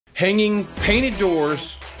hanging painted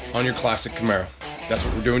doors on your classic Camaro. That's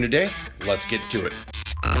what we're doing today. Let's get to it.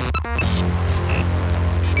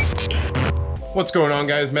 What's going on,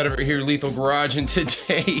 guys? Matt over here, Lethal Garage, and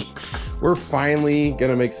today we're finally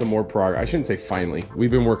gonna make some more progress. I shouldn't say finally.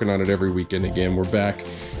 We've been working on it every weekend again. We're back.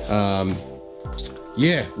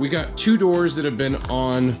 Yeah, we got two doors that have been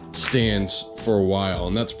on stands for a while,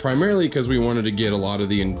 and that's primarily because we wanted to get a lot of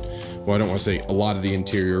the, well, I don't want to say a lot of the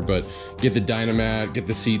interior, but get the dynamat, get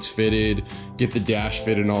the seats fitted, get the dash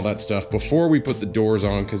fitted and all that stuff before we put the doors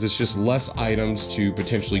on, because it's just less items to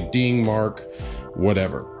potentially ding, mark,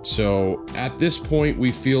 whatever. So at this point,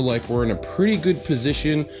 we feel like we're in a pretty good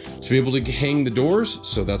position to be able to hang the doors.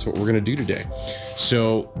 So that's what we're gonna do today.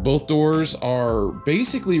 So both doors are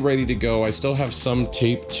basically ready to go. I still have some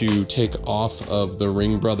tape to take off of the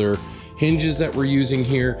Ring Brother hinges that we're using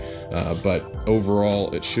here, but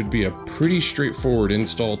overall it should be a pretty straightforward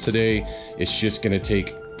install today. It's just gonna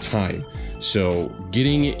take time. So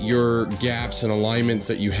getting your gaps and alignments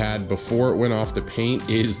that you had before it went off the paint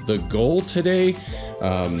is the goal today.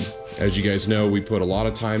 As you guys know, we put a lot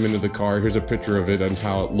of time into the car. Here's a picture of it and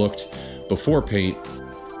how it looked before paint.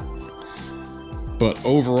 But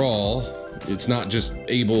overall, it's not just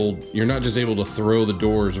able, you're not just able to throw the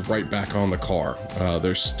doors right back on the car.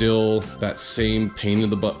 There's still that same pain in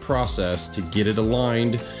the butt process to get it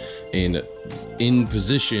aligned and in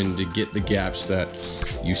position to get the gaps that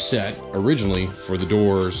you set originally for the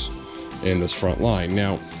doors and this front line.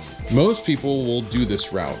 Now, most people will do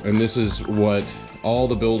this route, and this is what all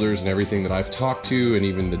the builders and everything that I've talked to, and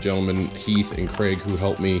even the gentlemen Heath and Craig who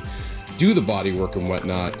helped me do the body work and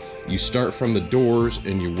whatnot, you start from the doors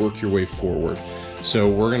and you work your way forward. So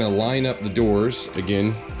we're gonna line up the doors,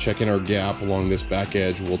 again, checking our gap along this back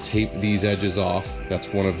edge. We'll tape these edges off. That's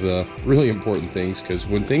one of the really important things, because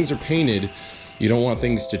when things are painted, you don't want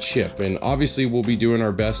things to chip. And obviously we'll be doing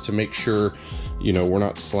our best to make sure, you know, we're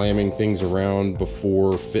not slamming things around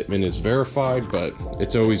before fitment is verified, but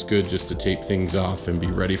it's always good just to tape things off and be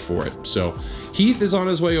ready for it. So Heath is on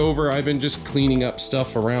his way over. I've been just cleaning up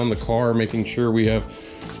stuff around the car, making sure we have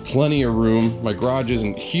plenty of room. My garage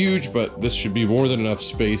isn't huge, but this should be more than enough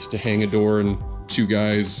space to hang a door and two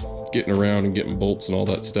guys getting around and getting bolts and all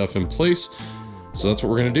that stuff in place. So that's what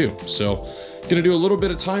we're gonna do. So gonna do a little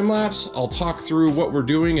bit of time lapse. I'll talk through what we're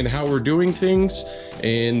doing and how we're doing things,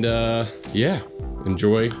 and yeah,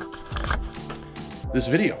 enjoy this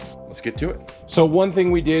video. Let's get to it. So one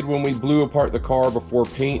thing we did when we blew apart the car before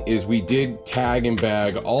paint is we did tag and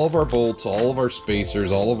bag all of our bolts, all of our spacers,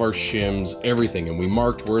 all of our shims, everything, and we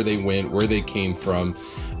marked where they went, where they came from,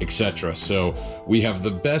 etc. So we have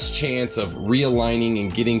the best chance of realigning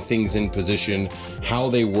and getting things in position how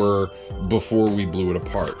they were before we blew it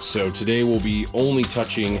apart. So today we'll be only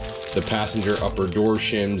touching the passenger upper door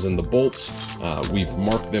shims and the bolts. We've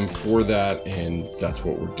marked them for that, and that's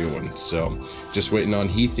what we're doing. So just waiting on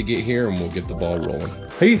Heath to get here and we'll get the ball rolling.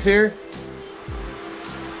 Heath here.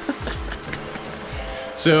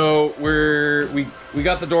 So we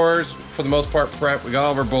got the doors for the most part prepped. We got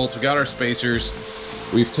all of our bolts, we got our spacers.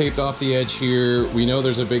 We've taped off the edge here. We know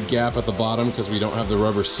there's a big gap at the bottom because we don't have the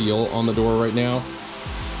rubber seal on the door right now.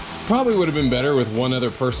 Probably would have been better with one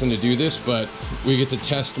other person to do this, but we get to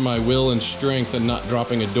test my will and strength and not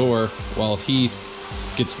dropping a door while Heath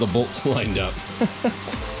gets the bolts lined up.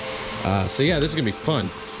 So yeah, this is gonna be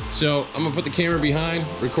fun. So I'm gonna put the camera behind,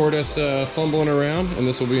 record us fumbling around, and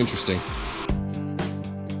this will be interesting.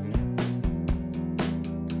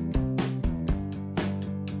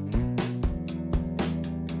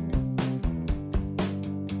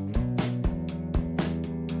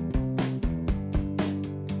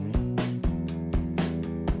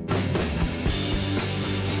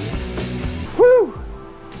 Woo!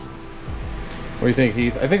 What do you think,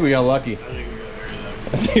 Heath? I think we got lucky.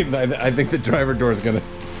 I think the driver door is gonna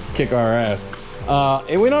kick our ass.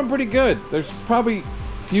 It went on pretty good. There's probably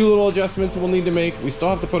a few little adjustments we'll need to make. We still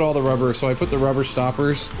have to put all the rubber, so I put the rubber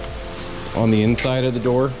stoppers on the inside of the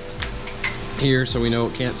door here so we know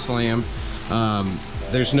it can't slam.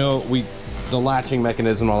 There's no, the latching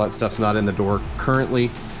mechanism, all that stuff's not in the door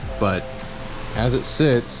currently, but as it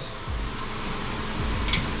sits,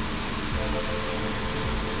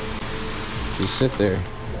 you sit there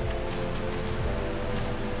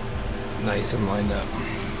nice and lined up.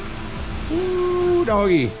 Ooh,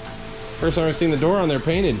 doggy. First time I've seen the door on there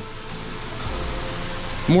painted.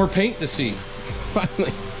 More paint to see,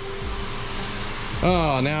 finally.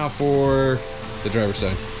 Oh, now for the driver's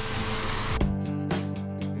side.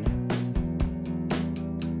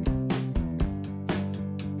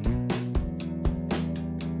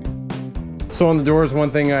 So on the doors,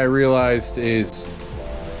 one thing I realized is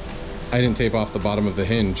I didn't tape off the bottom of the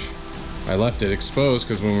hinge. I left it exposed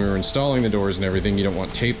because when we were installing the doors and everything, you don't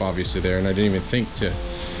want tape obviously there, and I didn't even think to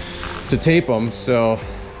tape them, so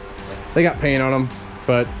they got paint on them.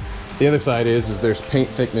 But the other side is there's paint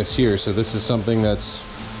thickness here, so this is something that's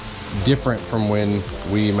different from when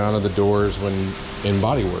we mounted the doors when in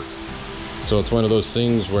body work. So it's one of those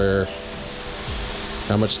things where,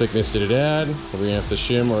 how much thickness did it add? Are we gonna have to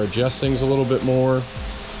shim or adjust things a little bit more?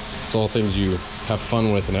 It's all things you have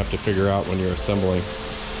fun with and have to figure out when you're assembling.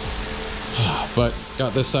 But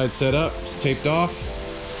got this side set up, it's taped off.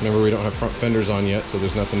 Remember, we don't have front fenders on yet, so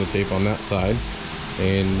there's nothing to tape on that side.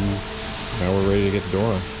 And now we're ready to get the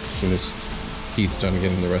door on as soon as Heath's done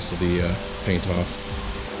getting the rest of the paint off.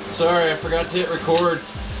 Sorry, I forgot to hit record.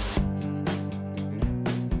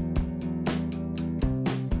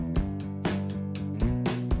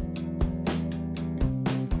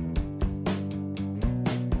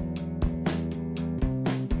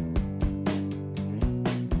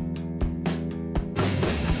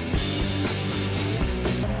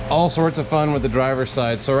 All sorts of fun with the driver's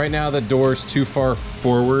side. So right now the door's too far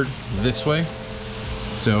forward this way,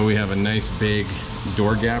 so we have a nice big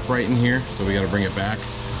door gap right in here, so we got to bring it back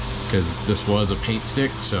because this was a paint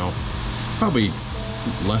stick, so probably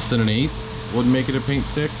less than an eighth would make it a paint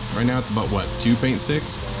stick. Right now it's about, what, 2 paint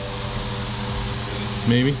sticks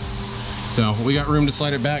maybe. So we got room to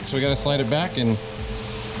slide it back, so we got to slide it back, and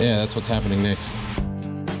yeah, that's what's happening next.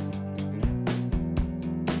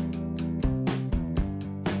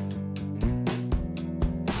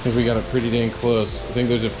 I think we got it pretty dang close. I think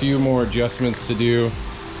there's a few more adjustments to do.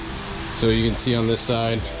 So you can see on this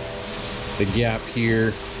side, the gap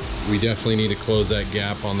here, we definitely need to close that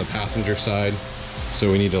gap on the passenger side.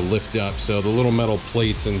 So we need to lift up. So the little metal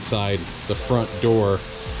plates inside the front door,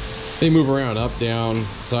 they move around up, down,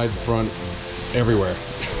 side, front, everywhere.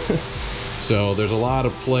 So there's a lot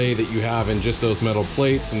of play that you have in just those metal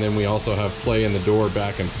plates, and then we also have play in the door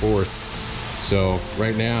back and forth. So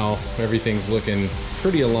right now, everything's looking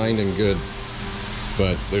pretty aligned and good,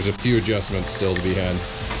 but there's a few adjustments still to be had.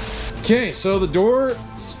 Okay, so the doors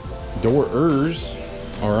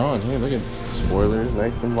are on. Hey, look at spoilers,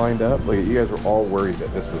 nice and lined up. Look at, you guys were all worried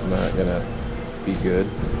that this was not gonna be good.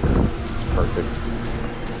 It's perfect.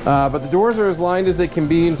 But the doors are as lined as they can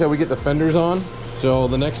be until we get the fenders on. So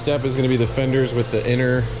the next step is gonna be the fenders with the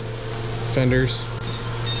inner fenders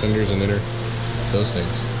and inner, those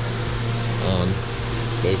things on,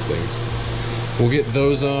 those things. We'll get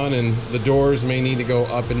those on, and the doors may need to go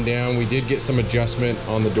up and down. We did get some adjustment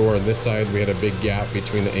on the door on this side. We had a big gap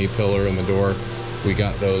between the A-pillar and the door. We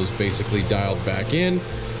got those basically dialed back in,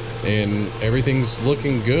 and everything's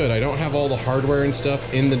looking good. I don't have all the hardware and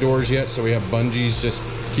stuff in the doors yet, so we have bungees just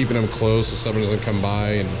keeping them closed so someone doesn't come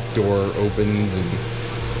by and door opens, and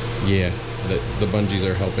yeah, the bungees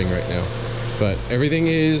are helping right now. But everything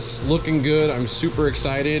is looking good. I'm super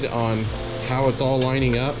excited on how it's all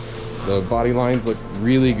lining up. The body lines look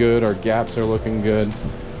really good. Our gaps are looking good.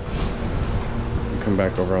 We'll come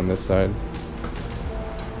back over on this side.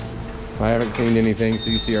 I haven't cleaned anything, so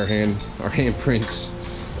you see our handprints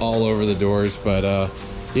all over the doors. But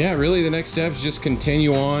yeah, really the next step is just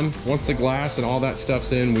continue on. Once the glass and all that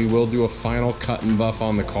stuff's in, we will do a final cut and buff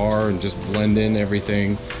on the car and just blend in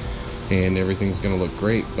everything, and everything's gonna look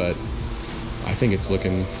great. But I think it's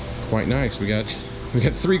looking quite nice. We got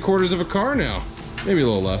 3/4 of a car now. Maybe a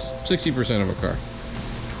little less, 60% of a car.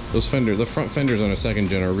 Those fenders, the front fenders on a second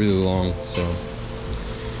gen are really long, so.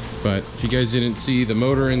 But if you guys didn't see the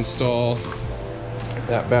motor install,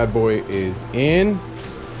 that bad boy is in.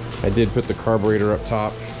 I did put the carburetor up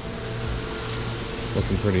top.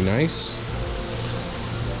 Looking pretty nice.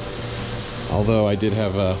 Although I did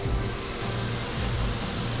have an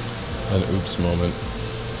oops moment.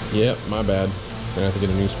 Yep, my bad. Gonna have to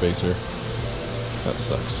get a new spacer. That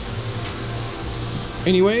sucks.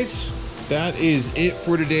 Anyways, that is it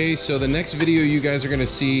for today. So the next video you guys are gonna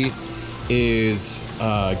see is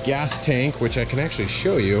a gas tank, which I can actually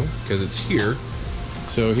show you because it's here.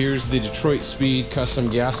 So here's the Detroit Speed custom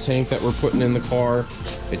gas tank that we're putting in the car.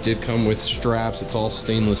 It did come with straps. It's all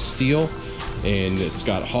stainless steel, and it's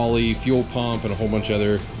got Holley fuel pump and a whole bunch of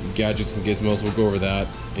other gadgets and gizmos. We'll go over that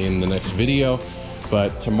in the next video.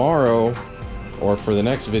 But tomorrow, or for the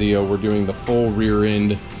next video, we're doing the full rear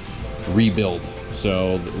end rebuild.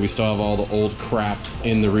 So we still have all the old crap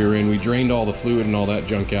in the rear end. We drained all the fluid and all that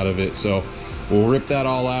junk out of it. So we'll rip that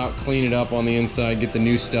all out, clean it up on the inside, get the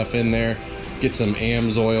new stuff in there, get some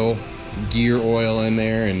AMS oil, gear oil in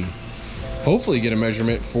there, and hopefully get a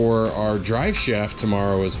measurement for our drive shaft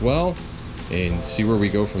tomorrow as well, and see where we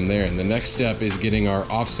go from there. And the next step is getting our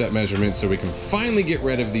offset measurement so we can finally get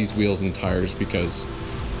rid of these wheels and tires, because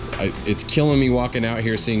It's killing me walking out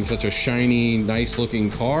here seeing such a shiny, nice looking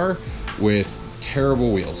car with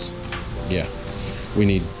terrible wheels. Yeah, we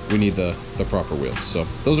need the proper wheels. So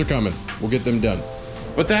those are coming. We'll get them done.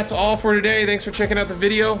 But that's all for today. Thanks for checking out the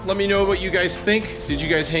video. Let me know what you guys think. Did you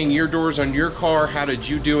guys hang your doors on your car? How did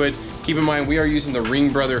you do it? Keep in mind, we are using the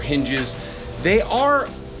Ring Brother hinges. They are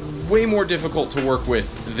way more difficult to work with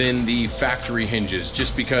than the factory hinges,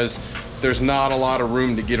 just because there's not a lot of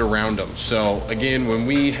room to get around them. So again, when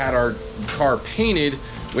we had our car painted,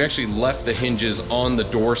 we actually left the hinges on the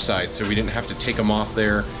door side, so we didn't have to take them off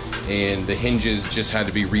there, and the hinges just had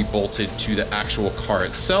to be rebolted to the actual car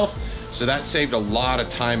itself. So that saved a lot of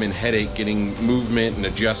time and headache getting movement and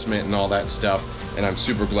adjustment and all that stuff, and I'm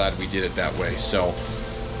super glad we did it that way. So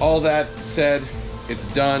all that said, it's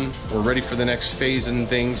done. We're ready for the next phase and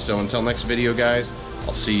things. So until next video, guys,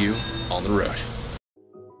 I'll see you on the road.